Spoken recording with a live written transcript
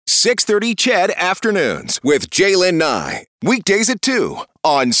6:30 CHED Afternoons with Jaylen Nye. Weekdays at 2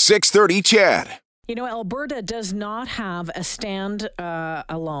 on 6:30 CHED. You know, Alberta does not have a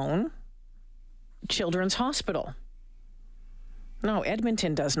stand-alone children's hospital. No,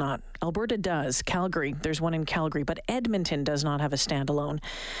 Edmonton does not. Alberta does. Calgary, there's one in Calgary, but Edmonton does not have a standalone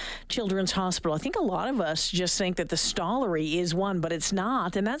children's hospital. I think a lot of us just think that the Stollery is one, but it's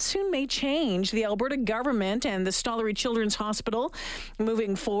not, and that soon may change. The Alberta government and the Stollery Children's Hospital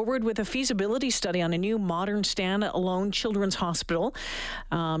moving forward with a feasibility study on a new modern standalone children's hospital.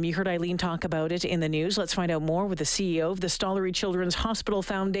 You heard Eileen talk about it in the news. Let's find out more with the CEO of the Stollery Children's Hospital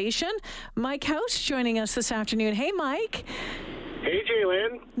Foundation, Mike House, joining us this afternoon. Hey, Mike. Hey,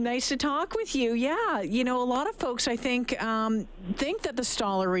 Jaylen. Nice to talk with you. Yeah, you know, a lot of folks, I think that the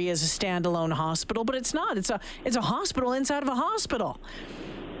Stollery is a standalone hospital, but it's not. It's a hospital inside of a hospital.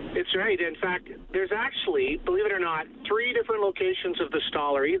 It's right. In fact, there's actually, believe it or not, 3 different locations of the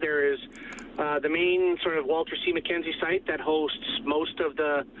Stollery. There is the main sort of Walter C. Mackenzie site that hosts most of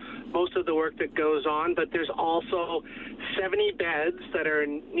the work that goes on, but there's also 70 beds that are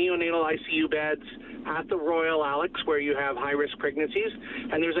neonatal ICU beds at the Royal Alex, where you have high-risk pregnancies,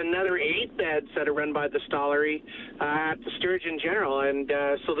 and there's another 8 beds that are run by the Stollery at the Sturgeon General, and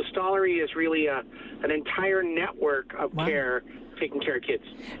so the Stollery is really an entire network of care taking care of kids.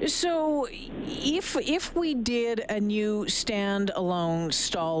 So if we did a new standalone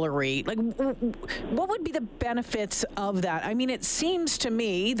Stollery, like what would be the benefits of that? I mean, it seems to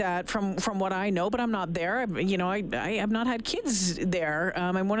me that from what I know, but I'm not there, you know, I have not had kids there.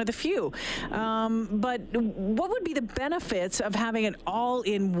 I'm one of the few. But what would be the benefits of having it all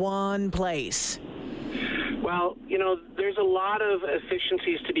in one place? Well, you know, there's a lot of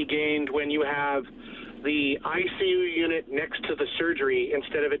efficiencies to be gained when you have the ICU unit next to the surgery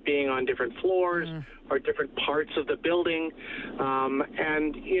instead of it being on different floors or different parts of the building.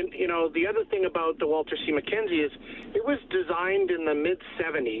 And, you know, the other thing about the Walter C. Mackenzie is it was designed in the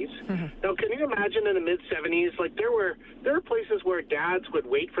mid-'70s. Now, can you imagine in the mid-'70s, like there were places where dads would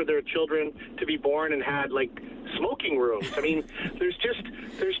wait for their children to be born and had, like, smoking rooms. I mean, there's just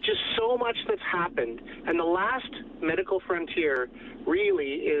so much that's happened. And the last medical frontier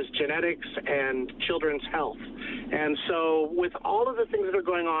really is genetics and children's health. And so with all of the things that are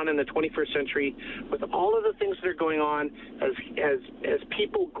going on in the 21st century, with all of the things that are going on as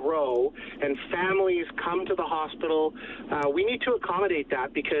people grow and families come to the hospital, we need to accommodate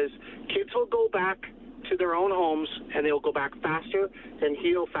that, because kids will go back to their own homes and they'll go back faster and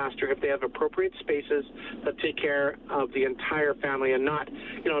heal faster if they have appropriate spaces that take care of the entire family, and not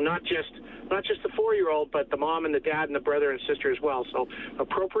just the 4-year-old, but the mom and the dad and the brother and sister as well. So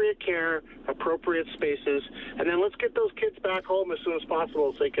appropriate care, appropriate spaces, and then let's get those kids back home as soon as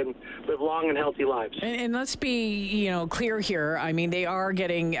possible so they can live long and healthy lives. And let's be, clear here. I mean, they are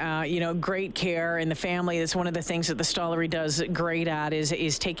getting, great care in the family. That's one of the things that the Stollery does great at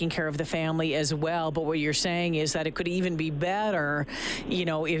is taking care of the family as well. But what you're saying is that it could even be better,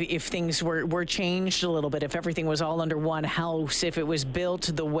 if things were changed a little bit, if everything was all under one house, if it was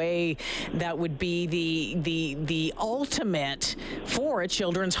built the way that would be the ultimate for a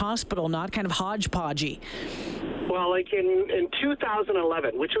children's hospital, not kind of hodgepodgey. Well, like in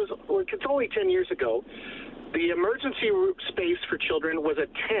 2011, which was, it's only 10 years ago, the emergency space for children was a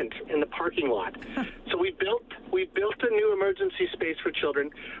tent in the parking lot. So we built a new emergency space for children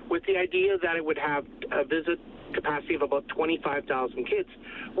with the idea that it would have a visit capacity of about 25,000 kids.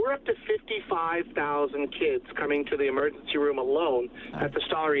 We're up to 55,000 kids coming to the emergency room alone at the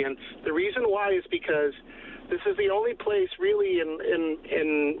Stollery, and the reason why is because this is the only place really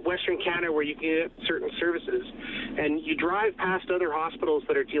in Western Canada where you can get certain services. And you drive past other hospitals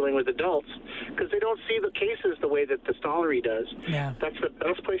that are dealing with adults because they don't see the cases the way that the Stollery does. Yeah. That's the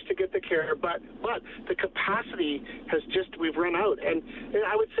best place to get the care. But the capacity we've run out. And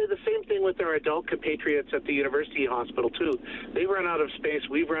I would say the same thing with our adult compatriots at the University Hospital too. They've run out of space.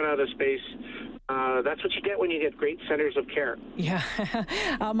 We've run out of space. That's what you get when you get great centers of care. Yeah.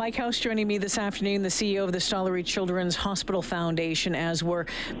 Mike House joining me this afternoon, the CEO of the Stollery Children's Hospital Foundation, as we're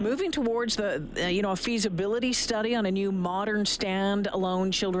moving towards a feasibility study on a new modern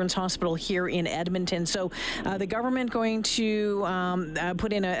stand-alone children's hospital here in Edmonton. So the government going to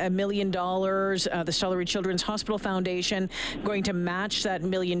put in $1 million. The Stollery Children's Hospital Foundation going to match that $1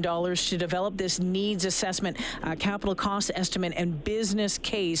 million to develop this needs assessment, capital cost estimate, and business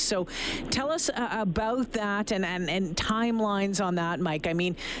case. So tell us about that and timelines on that, Mike. I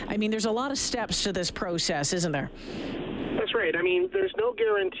mean, there's a lot of steps to this process, isn't there? That's right. I mean, there's no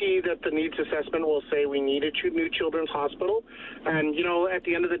guarantee that the needs assessment will say we need a new children's hospital. And, at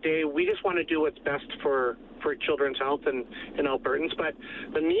the end of the day, we just want to do what's best for for children's health in Albertans. But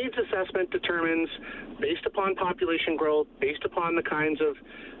the needs assessment determines, based upon population growth, based upon the kinds of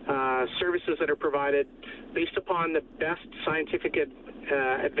services that are provided, based upon the best scientific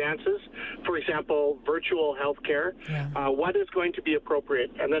advances, for example, virtual healthcare, what is going to be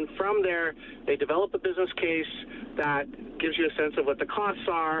appropriate. And then from there, they develop a business case that gives you a sense of what the costs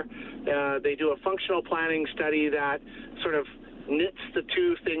are. They do a functional planning study that sort of knits the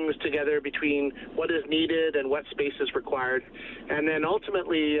two things together between what is needed and what space is required. And then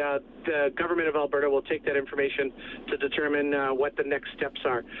ultimately, the government of Alberta will take that information to determine what the next steps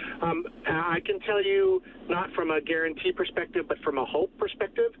are. I can tell you, not from a guarantee perspective, but from a hope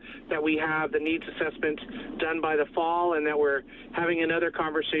perspective, that we have the needs assessment done by the fall, and that we're having another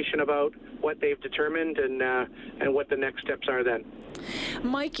conversation about what they've determined and what the next steps are then.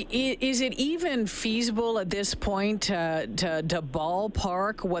 Mike, is it even feasible at this point to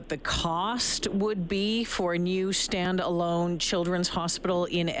ballpark what the cost would be for a new standalone children's hospital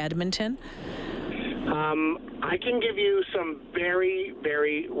in Edmonton? I can give you some very,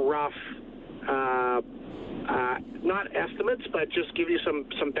 very rough, not estimates, but just give you some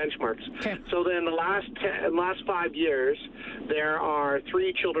benchmarks. Okay. So in the last 5 years, there are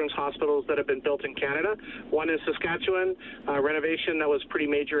 3 children's hospitals that have been built in Canada. One in Saskatchewan, renovation that was pretty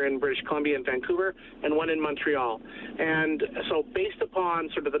major in British Columbia and Vancouver, and one in Montreal. And so based upon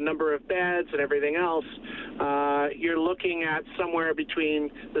sort of the number of beds and everything else, you're looking at somewhere between,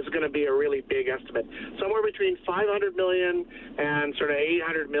 this is going to be a really big estimate, somewhere between $500 million and sort of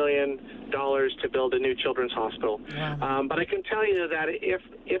 $800 million to build a new children's hospital. Wow. But I can tell you that if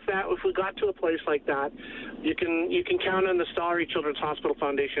we got to a place like that, you can count on the Stollery Children's Hospital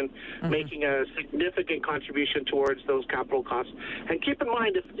Foundation making a significant contribution towards those capital costs. And keep in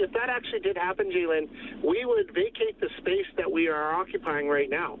mind, if that actually did happen, Jalen, we would vacate the space that we are occupying right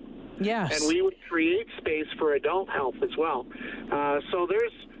now. Yes. And we would create space for adult health as well. So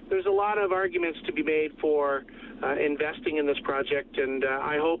there's a lot of arguments to be made for investing in this project, and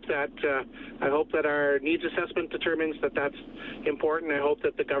I hope that our needs assessment determines that that's important. I hope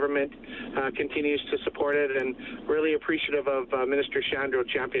that the government continues to support it, and really appreciative of Minister Shandro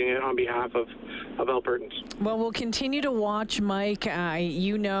championing it on behalf of Albertans. Well, we'll continue to watch, Mike.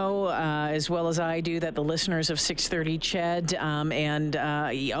 You know as well as I do that the listeners of 630 CHED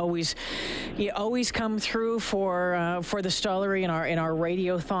you always come through for the Stollery in our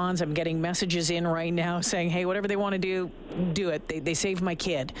radiothons. I'm getting messages in right now saying, hey, whatever they want to do it. They saved my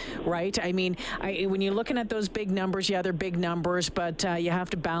kid, right? I mean, when you're looking at those big numbers, yeah, they're big numbers, but you have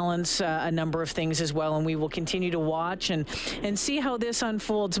to balance a number of things as well, and we will continue to watch and see how this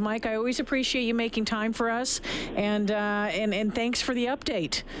unfolds. Mike, I always appreciate you making time for us, and thanks for the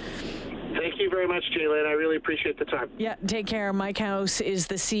update. Thank you very much, Jalen. I really appreciate the time. Yeah, take care. Mike House is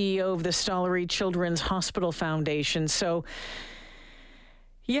the CEO of the Stollery Children's Hospital Foundation. So,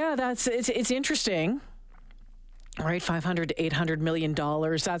 yeah, it's interesting. Right, $500 to $800 million.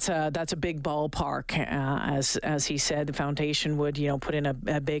 That's a big ballpark. As he said, the foundation would put in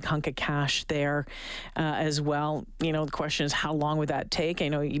a big hunk of cash there as well. The question is, how long would that take? I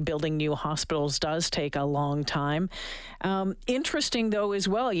know building new hospitals does take a long time. Interesting though as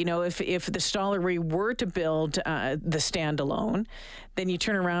well. If the Stollery were to build the standalone, then you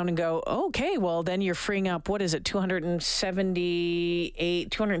turn around and go, okay, well then you're freeing up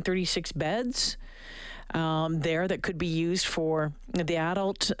 236 beds. There that could be used for the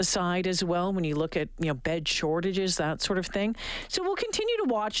adult side as well when you look at bed shortages, that sort of thing. So we'll continue to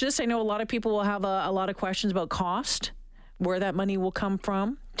watch this. I know a lot of people will have a lot of questions about cost, where that money will come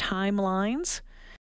from, timelines.